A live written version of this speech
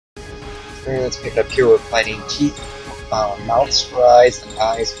Alright, let's pick up here. We're fighting teeth, mouths for eyes, and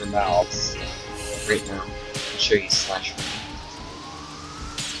eyes for mouths. Right now, I'll show you slash.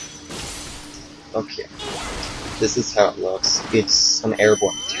 Okay, this is how it looks. It's an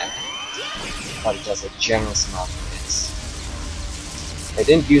airborne attack, but it does a generous amount of hits. I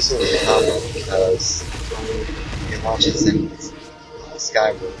didn't use it in the combo because it launches enemies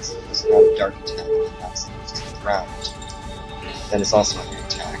skywards. It's not a dark attack that knocks them to the ground. Then it's also an air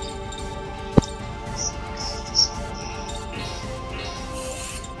attack.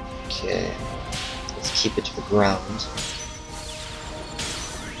 Okay, let's keep it to the ground.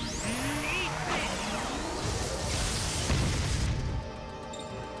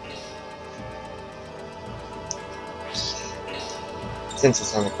 Since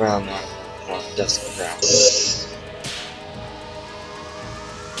it's on the ground now, it does the ground.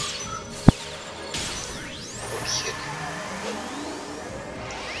 Okay.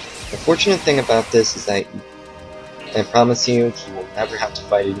 The fortunate thing about this is that I promise you, you will never have to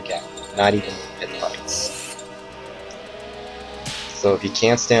fight it again, not even with pit fights. So if you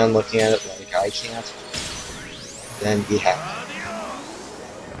can't stand looking at it like I can't, then be happy.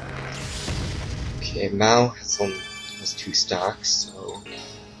 Okay, Mao has 2 stocks, so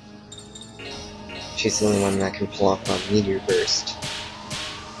she's the only one that can pull off a Meteor Burst.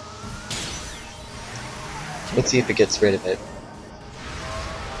 Let's see if it gets rid of it.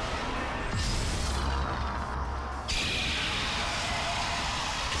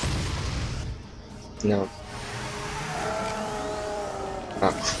 No.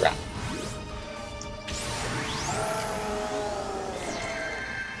 Oh crap.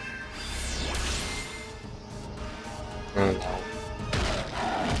 Oh no.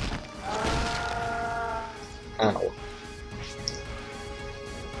 Ow.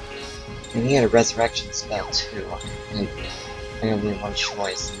 And he had a resurrection spell too. And I only have one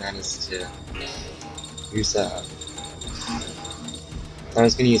choice, and that is to use a... I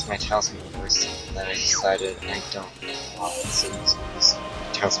was going to use my Talisman first, and then I decided I don't want it, so I use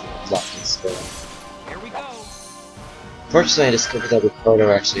Talisman of Luck instead. Here we go. Fortunately, I discovered that Ricardo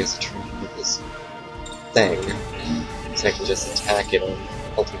actually has a trinket with this thing, so I can just attack it and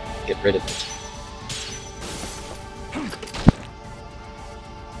ultimately get rid of it.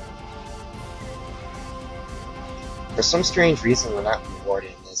 For some strange reason, we're not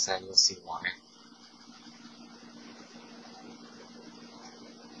rewarding this, and you'll see why.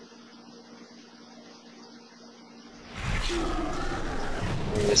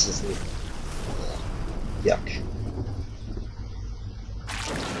 And this is yuck.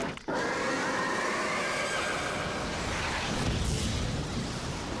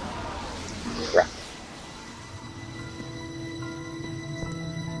 Crap.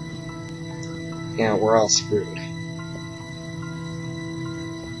 Yeah, we're all screwed.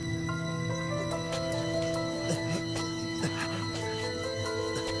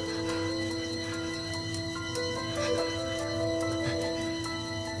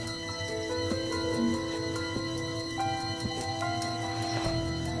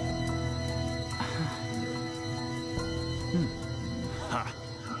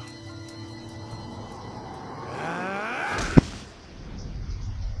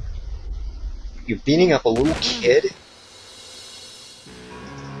 You're beating up a little kid?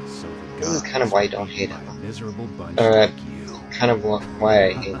 This is kind of why I don't hate him. Kind of why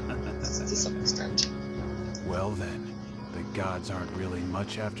I hate him to some extent. Well then, the gods aren't really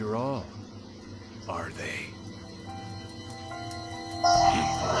much after all, are they?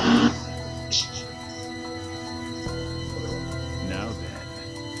 Now then.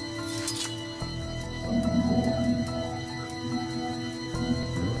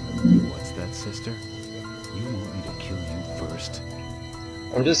 What's that, sister? You want me to kill you first?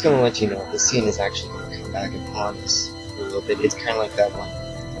 I'm just gonna let you know, this scene is actually gonna come back and haunt us for a little bit. It's kinda like that one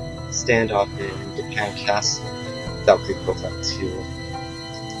standoff in Japan Castle that we broke up to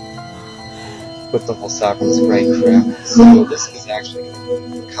with the whole Sovereign's Right crap. So this is actually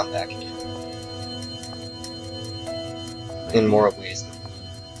gonna come back again. In more ways than one.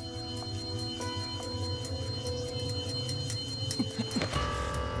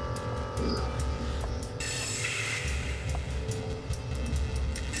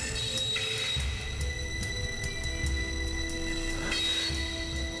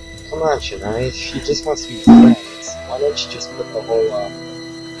 Come on, Chennai, she just wants to be friends. Why don't you just put the whole,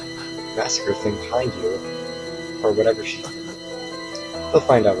 massacre thing behind you? Or whatever she did. We'll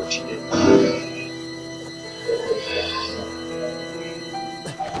find out what she did.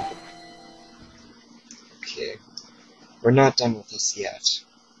 Okay. We're not done with this yet.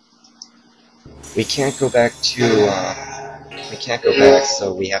 We can't go back to, We can't go back,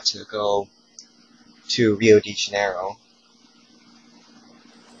 so we have to go to Rio de Janeiro.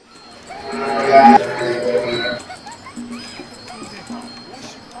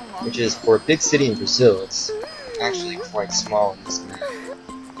 Which is, for a big city in Brazil, it's actually quite small in this map.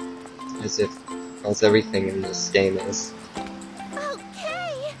 As everything in this game is.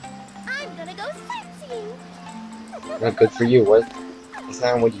 Okay, I'm gonna go sightseeing. Not good for you. What? Is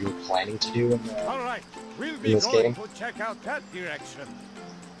that what you were planning to do Alright, we'll in be this going game? to check out that direction.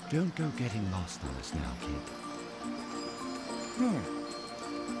 Don't go getting lost on us now, kid.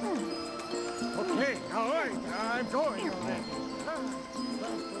 Okay, alright, I'm going already.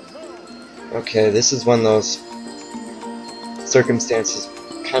 Okay, this is one of those circumstances,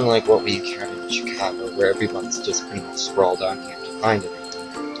 kind of like what we encountered in Chicago, where everyone's just pretty much sprawled out here to find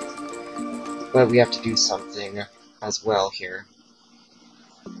everything. But we have to do something as well here.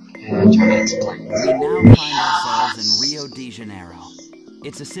 And Giant's plans. We now find ourselves in Rio de Janeiro.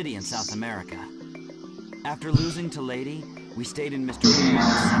 It's a city in South America. After losing to Lady, we stayed in Mr.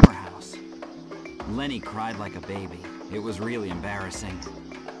 Capone's summer house. Lenny cried like a baby. It was really embarrassing.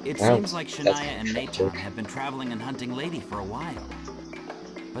 It seems like Shania and Nathan have been traveling and hunting Lady for a while.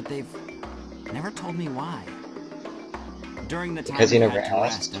 But they've never told me why. During the time we had to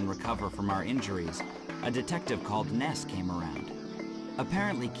rest and recover from our injuries, a detective called Ness came around.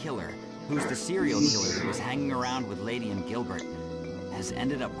 Apparently Killer, who's the serial killer that was hanging around with Lady and Gilbert, has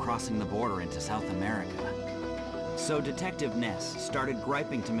ended up crossing the border into South America. So Detective Ness started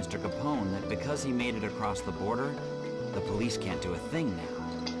griping to Mr. Capone that because he made it across the border, the police can't do a thing now.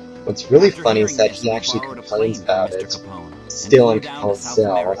 What's really funny is that he actually complains about it still in Capone's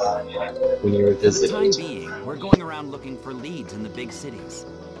cell when you were visiting. For the time being, we're going around looking for leads in the big cities.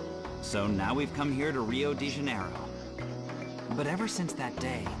 So now we've come here to Rio de Janeiro. But ever since that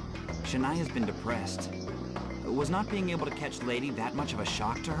day, Shania's been depressed. Was not being able to catch Lady that much of a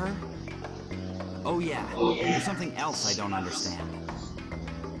shock to her? Oh yeah, there's something else I don't understand.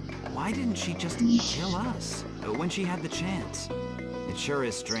 Why didn't she just kill us when she had the chance? It sure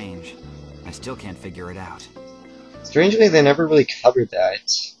is strange. I still can't figure it out. Strangely, they never really covered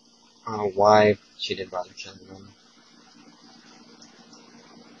that. Why she didn't bother killing them.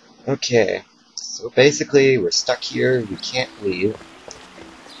 Okay, so basically we're stuck here, we can't leave.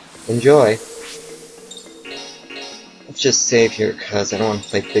 Enjoy. Let's just save here, because I don't want to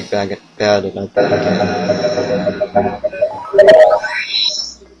play Big Bad like that again.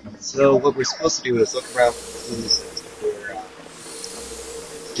 So what we're supposed to do is look around for clues as to where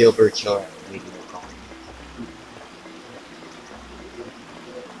Gilbert, Killer, and Lady are going.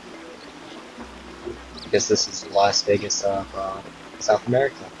 I guess this is Las Vegas of South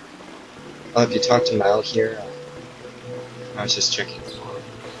America. If you talk to Mal here, I was just checking for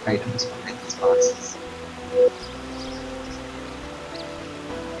items behind these boxes.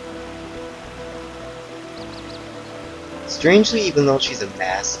 Strangely, even though she's a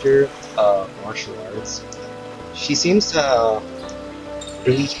master of martial arts, she seems to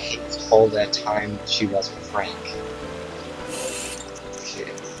really hate all that time she was with Frank. Okay.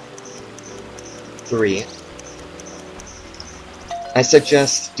 3. I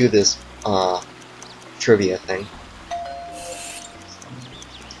suggest do this trivia thing.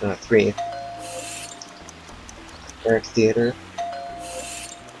 3. Eric Theater.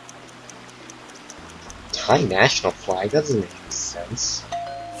 Thai national flag? That doesn't make any sense.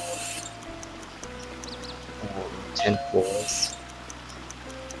 10 floors.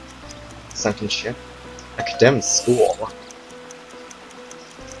 Sunken ship. Academic school.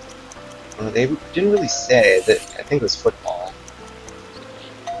 They didn't really say that. I think it was football.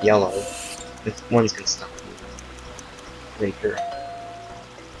 Yellow. This one's gonna stop me. Right here.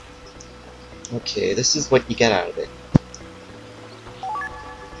 Okay, this is what you get out of it.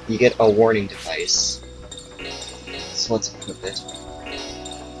 You get a warning device. So let's equip it.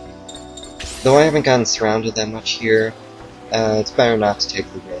 Though I haven't gotten surrounded that much here, it's better not to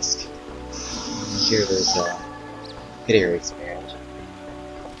take the risk. Here there's a hit area expand.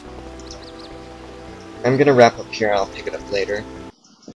 I'm gonna wrap up here, I'll pick it up later.